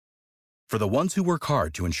For the ones who work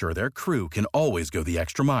hard to ensure their crew can always go the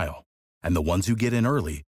extra mile, and the ones who get in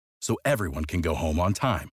early so everyone can go home on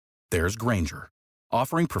time, there's Grainger,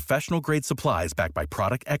 offering professional-grade supplies backed by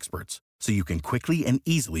product experts so you can quickly and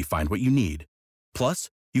easily find what you need. Plus,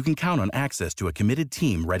 you can count on access to a committed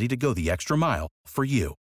team ready to go the extra mile for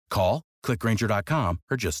you. Call, click Grainger.com,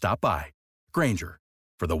 or just stop by. Grainger,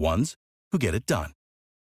 for the ones who get it done.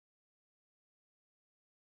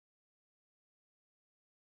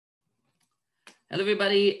 Hello,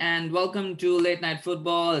 everybody, and welcome to Late Night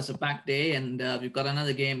Football. It's a packed day, and we've got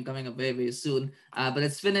another game coming up very, very soon. But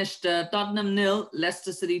it's finished Tottenham 0,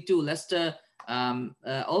 Leicester City 2. Leicester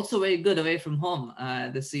also very good away from home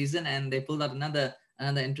this season, and they pulled out another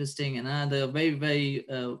interesting, another very, very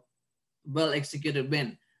well-executed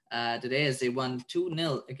win today as they won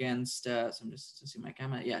 2-0 against, so I'm just to see my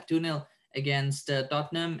camera. Yeah, 2-0 against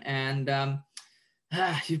Tottenham. And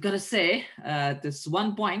you've got to say, this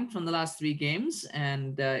 1 point from the last 3 games,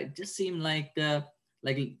 and it just seemed like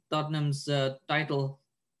Tottenham's title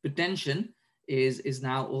pretension is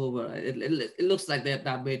now over. It looks like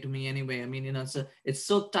that way to me anyway. I mean, you know, it's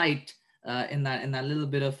so tight in that little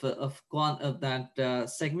bit of that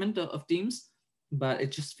segment of teams, but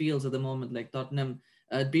it just feels at the moment like Tottenham,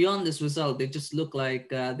 beyond this result, they just look like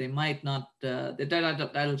they might not. The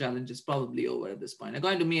title challenge is probably over at this point.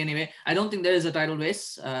 According to me, anyway, I don't think there is a title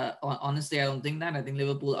race. Honestly, I don't think that. I think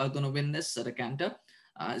Liverpool are going to win this at a canter,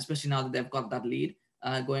 especially now that they've got that lead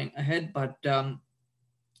going ahead. But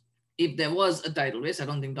if there was a title race, I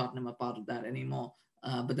don't think Tottenham are part of that anymore.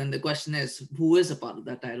 But then the question is, who is a part of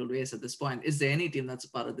that title race at this point? Is there any team that's a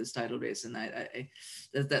part of this title race? And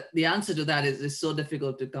the answer to that is so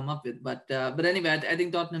difficult to come up with. But anyway, I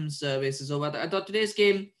think Tottenham's race is over. I thought today's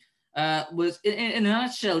game was, in a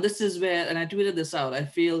nutshell, this is where, and I tweeted this out, I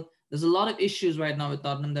feel there's a lot of issues right now with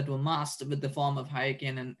Tottenham that were masked with the form of Harry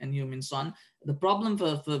Kane and Heung-min Son. The problem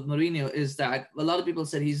for Mourinho is that a lot of people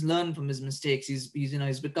said he's learned from his mistakes. He's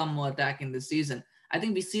become more attacking this season. I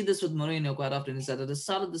think we see this with Mourinho quite often, is that at the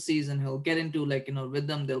start of the season, he'll get into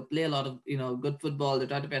rhythm. They'll play a lot of, good football. They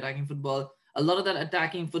try to play attacking football. A lot of that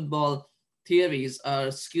attacking football theories are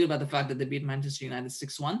skewed by the fact that they beat Manchester United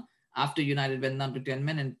 6-1 after United went down to 10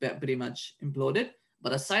 men and pretty much imploded.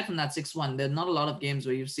 But aside from that 6-1, there are not a lot of games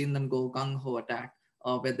where you've seen them go gung-ho attack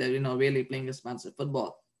or where they're, really playing expansive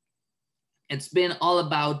football. It's been all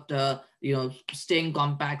about, staying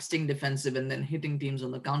compact, staying defensive, and then hitting teams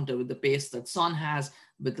on the counter with the pace that Son has,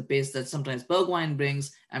 with the pace that sometimes Bergwijn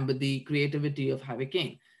brings, and with the creativity of Harry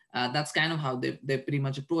Kane. That's kind of how they pretty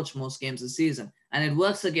much approach most games this season. And it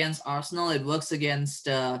works against Arsenal. It works against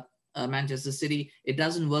Manchester City. It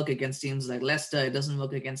doesn't work against teams like Leicester. It doesn't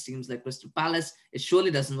work against teams like Crystal Palace. It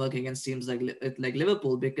surely doesn't work against teams like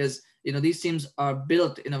Liverpool, because these teams are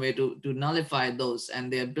built in a way to nullify those,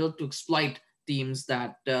 and they are built to exploit teams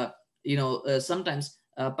that sometimes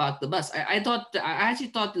park the bus. I actually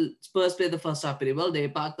thought Spurs played the first half pretty well. They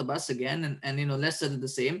parked the bus again, and Leicester did the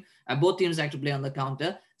same. Both teams like to play on the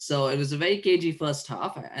counter. So it was a very cagey first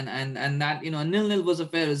half, and that 0-0 was a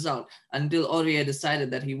fair result until Aurier decided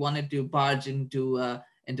that he wanted to barge into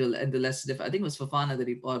Leicester. I think it was Fofana that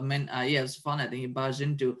it was Fofana. I think he barged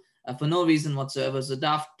into for no reason whatsoever. It was a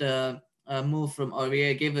daft move from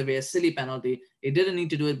Aurier. Gave away a silly penalty. He didn't need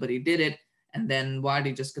to do it, but he did it. And then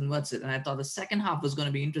Vardy just converts it. And I thought the second half was going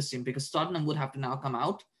to be interesting because Tottenham would have to now come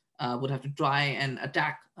out, would have to try and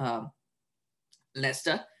attack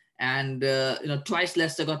Leicester. And, twice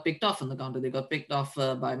Leicester got picked off on the counter. They got picked off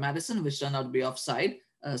by Maddison, which turned out to be offside,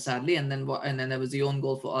 sadly. And then there was the own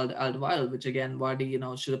goal for Alderweireld, which again,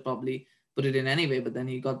 Vardy, should have probably put it in anyway, but then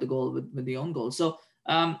he got the goal with the own goal. So,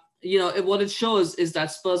 what it shows is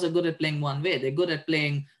that Spurs are good at playing one way. They're good at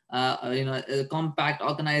playing, compact,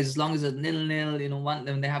 organized, as long as it's 0-0,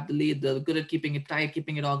 when they have the lead, they're good at keeping it tight,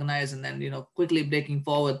 keeping it organized, and then, quickly breaking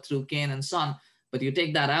forward through Kane and Son. But you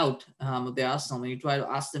take that out of the Arsenal, when you try to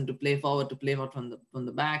ask them to play forward from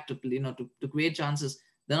the back, to create chances,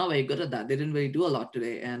 they're not very good at that. They didn't really do a lot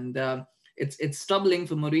today. And it's troubling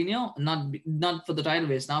for Mourinho, not for the title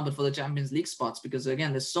race now, but for the Champions League spots, because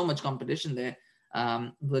again, there's so much competition there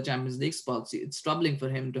for the Champions League spots. It's troubling for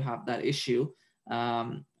him to have that issue.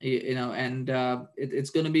 It's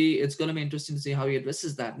going to be interesting to see how he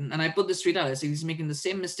addresses that. And I put this tweet out. I say he's making the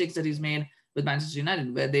same mistakes that he's made with Manchester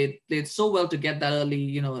United, where they played so well to get that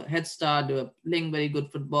early, head start. They were playing very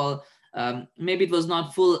good football. Maybe it was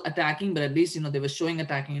not full attacking, but at least, they were showing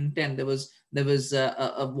attacking intent. There was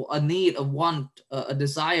a need, a want, a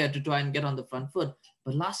desire to try and get on the front foot.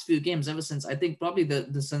 But last few games, ever since, I think probably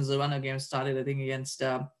since the runner game started, I think against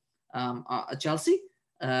Chelsea,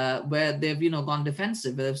 where they've, gone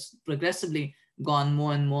defensive, they've progressively gone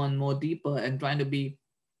more and more and more deeper and trying to be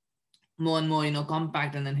more and more,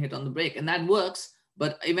 compact and then hit on the break. And that works,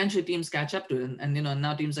 but eventually teams catch up to it. And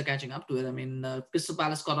now teams are catching up to it. I mean, Crystal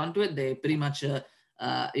Palace got onto it. They pretty much,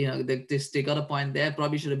 they got a point there.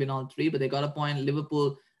 Probably should have been all three, but they got a point.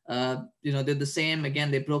 Liverpool, did the same.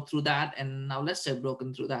 Again, they broke through that, and now Leicester have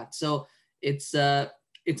broken through that. So it's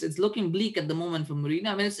it's looking bleak at the moment for Mourinho.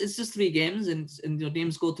 I mean, it's just 3 games, and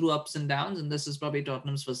teams go through ups and downs, and this is probably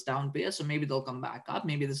Tottenham's first down period, so maybe they'll come back up.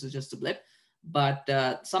 Maybe this is just a blip, but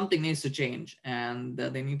something needs to change, and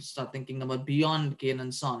they need to start thinking about beyond Kane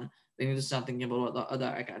and Son. They need to start thinking about what the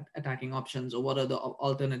other attacking options or what are the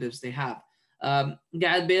alternatives they have.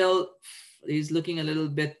 Gareth Bale, he's looking a little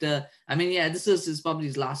bit. I mean, yeah, this is probably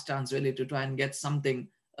his last chance really to try and get something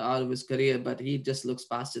out of his career, but he just looks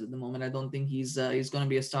past it at the moment. I don't think he's going to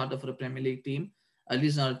be a starter for a Premier League team, at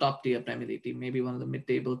least not a top tier Premier League team. Maybe one of the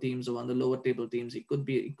mid-table teams or one of the lower table teams. He could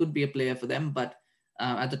be a player for them, but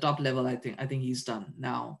at the top level, I think he's done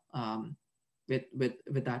now.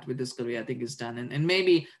 With his career, I think he's done, and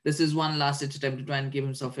maybe this is one last ditch attempt to try and give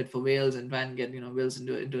himself fit for Wales and try and get Wales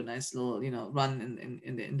into a nice little run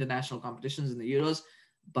in the international competitions in the Euros,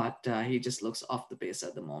 but he just looks off the pace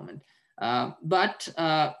at the moment. But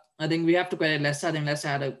I think we have to credit Leicester. I think Leicester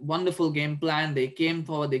had a wonderful game plan. They came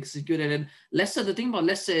forward, they executed it. Leicester, the thing about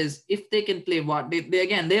Leicester is if they can play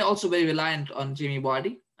they're also very reliant on Jamie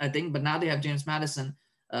Vardy, I think, but now they have James Maddison,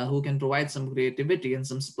 who can provide some creativity and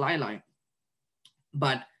some supply line.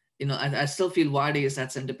 But I still feel Vardy is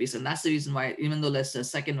that centerpiece, and that's the reason why, even though Leicester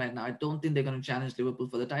is second right now, I don't think they're going to challenge Liverpool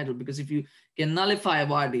for the title, because if you can nullify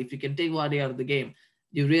Vardy, if you can take Vardy out of the game,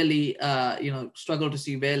 you really struggle to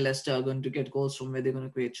see where Leicester are going to get goals from, where they're going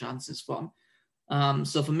to create chances from.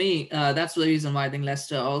 So for me, that's the reason why I think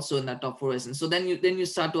Leicester are also in that top 4 race. And so then you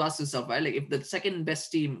start to ask yourself, right, like if the second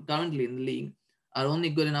best team currently in the league are only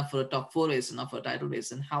good enough for a top 4 race, enough for a title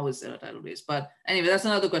race, and how is there a title race? But anyway, that's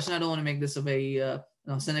another question. I don't want to make this a very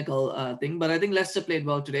cynical thing, but I think Leicester played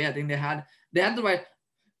well today. I think they had the right.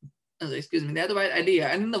 Excuse me, they had the right idea.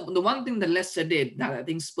 And the one thing that Leicester did that I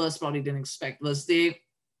think Spurs probably didn't expect was they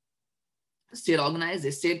stayed organized, they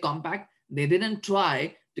stayed compact. They didn't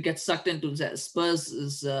try to get sucked into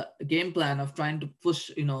Spurs' game plan of trying to push,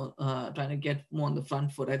 trying to get more on the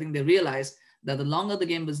front foot. I think they realized that the longer the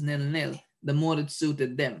game was 0-0, the more it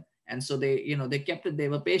suited them. And so they kept it. They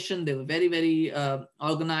were patient. They were very, very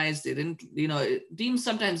organized. They didn't, teams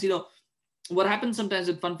sometimes, what happens sometimes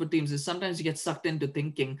with fun for teams is sometimes you get sucked into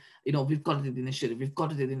thinking, we've got to take the initiative. We've got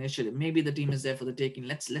to take the initiative. Maybe the team is there for the taking.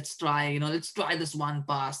 Let's try, let's try this one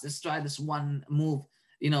pass. Let's try this one move.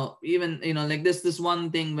 Even, like this one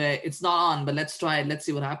thing where it's not on, but let's try it. Let's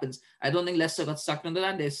see what happens. I don't think Leicester got sucked into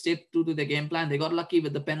that. They stayed true to their game plan. They got lucky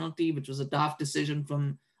with the penalty, which was a daft decision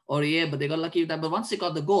from Aurier, but they got lucky with that. But once they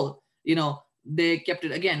got the goal, they kept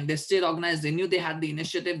it again. They stayed organized. They knew they had the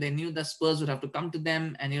initiative. They knew that Spurs would have to come to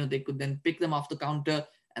them, and they could then pick them off the counter.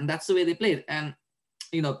 And that's the way they played. And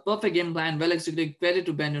perfect game plan, well executed. Credit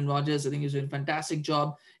to Brendan Rodgers. I think he's doing a fantastic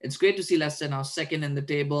job. It's great to see Leicester now second in the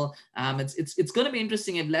table. It's going to be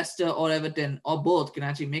interesting if Leicester or Everton or both can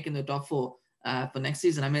actually make in the top 4 for next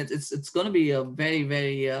season. I mean, it's going to be a very,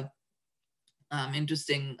 very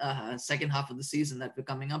interesting second half of the season that we're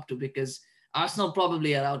coming up to, because Arsenal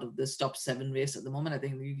probably are out of this top 7 race at the moment. I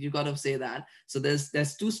think you got to say that. So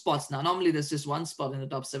there's 2 spots now. Normally there's just 1 spot in the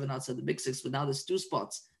top 7 outside the big 6, but now there's 2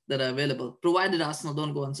 spots that are available, provided Arsenal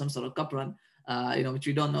don't go on some sort of cup run, which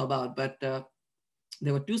we don't know about. But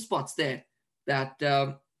there were 2 spots there that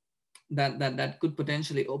that could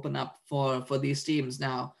potentially open up for these teams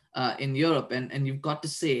now in Europe, and you've got to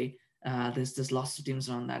say. There's lots of teams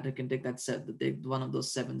around that can take one of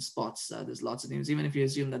those 7 spots. There's lots of teams. Even if you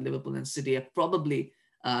assume that Liverpool and City have probably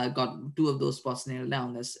got 2 of those spots nailed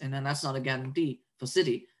down, and then that's not a guarantee for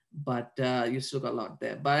City, but you still got a lot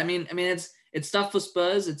there. But I mean, it's tough for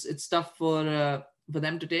Spurs. It's tough for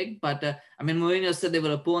them to take. But Mourinho said they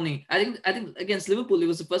were a pony. I think against Liverpool, it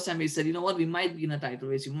was the first time he said, you know what, we might be in a title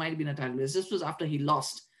race. You might be in a title race. This was after he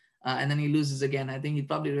lost, and then he loses again. I think he'd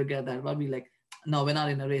probably regret that. Probably like, no, we're not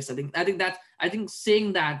in a race. I think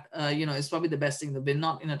saying that is probably the best thing, that we're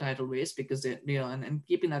not in a title race, because they and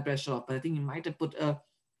keeping that pressure off. But I think he might have put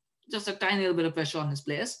just a tiny little bit of pressure on his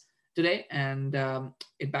players today, and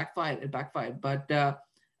it backfired. But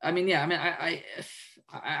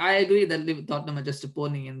I agree that Tottenham are just a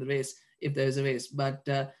pony in the race if there is a race. But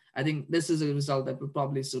I think this is a result that will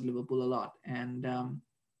probably suit Liverpool a lot. And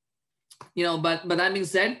but that being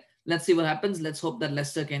said, let's see what happens. Let's hope that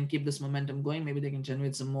Leicester can keep this momentum going. Maybe they can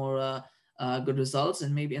generate some more good results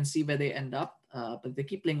and see where they end up. But if they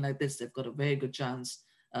keep playing like this, they've got a very good chance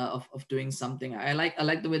of doing something. I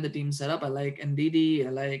like the way the team's set up. I like Ndidi. I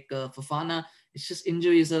like Fofana. It's just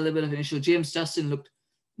injuries are a little bit of an issue. James Justin looked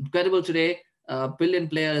incredible today. Brilliant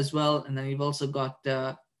player as well. And then you've also got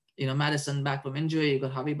Madison back from injury. You've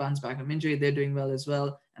got Harvey Barnes back from injury. They're doing well as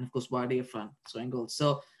well. And of course, Vardy up front scoring goals.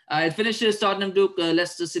 So it finishes Tottenham Duke,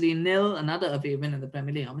 Leicester City 0. Another away win in the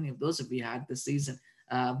Premier League. How many of those have we had this season?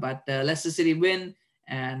 But Leicester City win,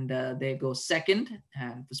 and they go second.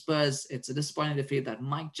 And for Spurs, it's a disappointing defeat that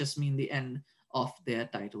might just mean the end of their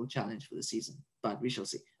title challenge for the season. But we shall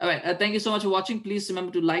see. All right. Thank you so much for watching. Please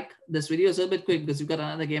remember to like this video. It's a little bit quick because we've got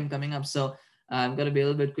another game coming up. So I've got to be a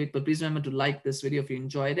little bit quick, but please remember to like this video if you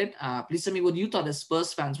enjoyed it. Please tell me what you thought as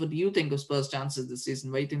Spurs fans. What do you think of Spurs' chances this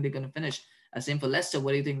season? Where do you think they're going to finish? Same for Leicester.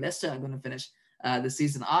 Where do you think Leicester are going to finish this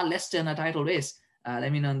season? Are Leicester in a title race?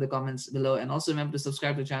 Let me know in the comments below. And also remember to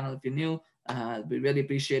subscribe to the channel if you're new. We really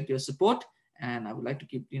appreciate your support. And I would like to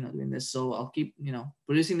keep, doing this. So I'll keep,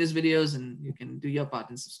 producing these videos, and you can do your part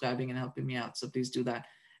in subscribing and helping me out. So please do that.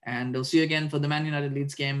 And I'll see you again for the Man United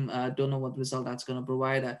Leeds game. Don't know what result that's going to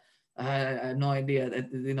provide. I have no idea.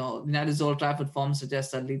 United's Old Trafford form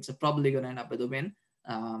suggests that Leeds are probably going to end up with a win.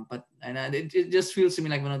 But it just feels to me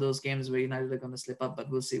like one of those games where United are going to slip up, but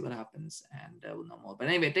we'll see what happens, and we'll know more. But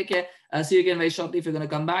anyway, take care. See you again very shortly if you're going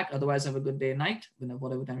to come back. Otherwise, have a good day and night,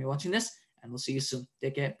 whatever time you're watching this, and we'll see you soon.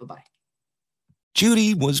 Take care. Bye-bye.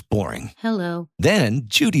 Judy was boring. Hello. Then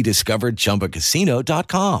Judy discovered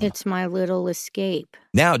ChumbaCasino.com. It's my little escape.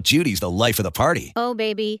 Now Judy's the life of the party. Oh,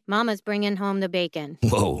 baby, mama's bringing home the bacon.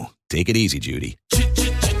 Whoa, take it easy, Judy.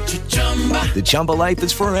 The Chumba life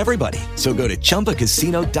is for everybody. So go to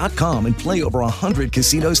ChumbaCasino.com and play over 100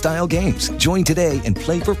 casino-style games. Join today and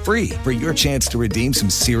play for free for your chance to redeem some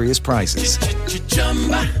serious prizes.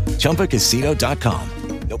 ChumbaCasino.com.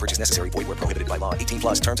 No purchase necessary. Void where prohibited by law.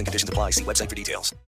 18+ terms and conditions apply. See website for details.